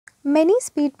Many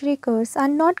speed breakers are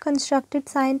not constructed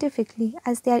scientifically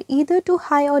as they are either too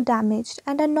high or damaged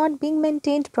and are not being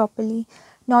maintained properly.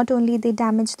 Not only they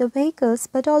damage the vehicles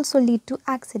but also lead to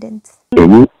accidents.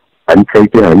 Any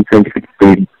unscientific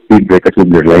speed breakers will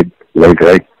be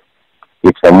right.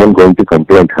 If someone going to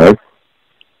complain her,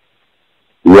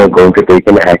 we are going to take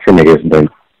an action against them.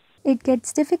 It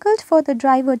gets difficult for the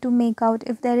driver to make out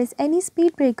if there is any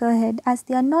speed breaker ahead as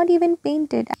they are not even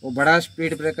painted. वो बड़ा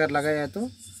speed breaker लगाया तो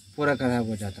पूरा खराब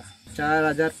हो जाता।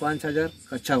 4,000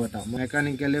 5,000 अच्छा होता,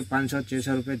 मैकेनिक के लिए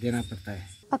 500-600 रुपये देना पड़ता है।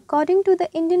 According to the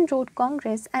Indian Road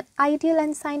Congress, an ideal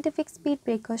and scientific speed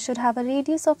breaker should have a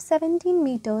radius of 17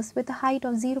 meters with a height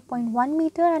of 0.1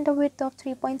 meter and a width of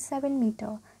 3.7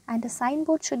 meter, and a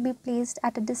signboard should be placed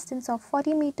at a distance of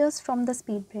 40 meters from the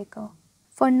speed breaker.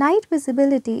 For night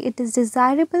visibility, it is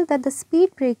desirable that the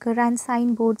speed breaker and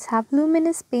signboards have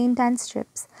luminous paint and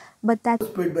strips, but that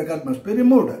speed breaker must be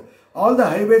removed. All the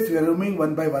highways we are removing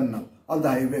one by one now. All the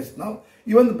highways now.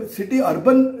 Even the city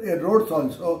urban roads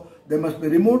also, they must be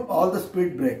removed all the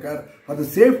speed breaker for the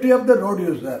safety of the road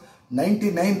user.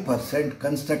 99%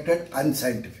 constructed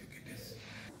unscientific.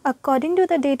 According to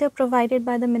the data provided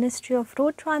by the Ministry of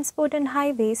Road Transport and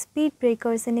Highways, speed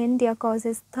breakers in India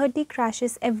causes 30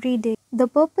 crashes every day. The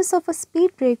purpose of a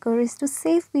speed breaker is to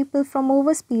save people from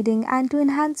overspeeding and to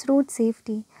enhance road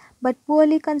safety. But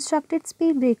poorly constructed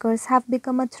speed breakers have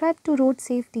become a threat to road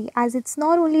safety as it's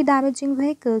not only damaging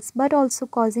vehicles but also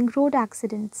causing road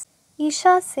accidents.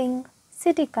 Isha Singh,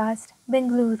 CityCast,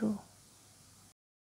 Bengaluru.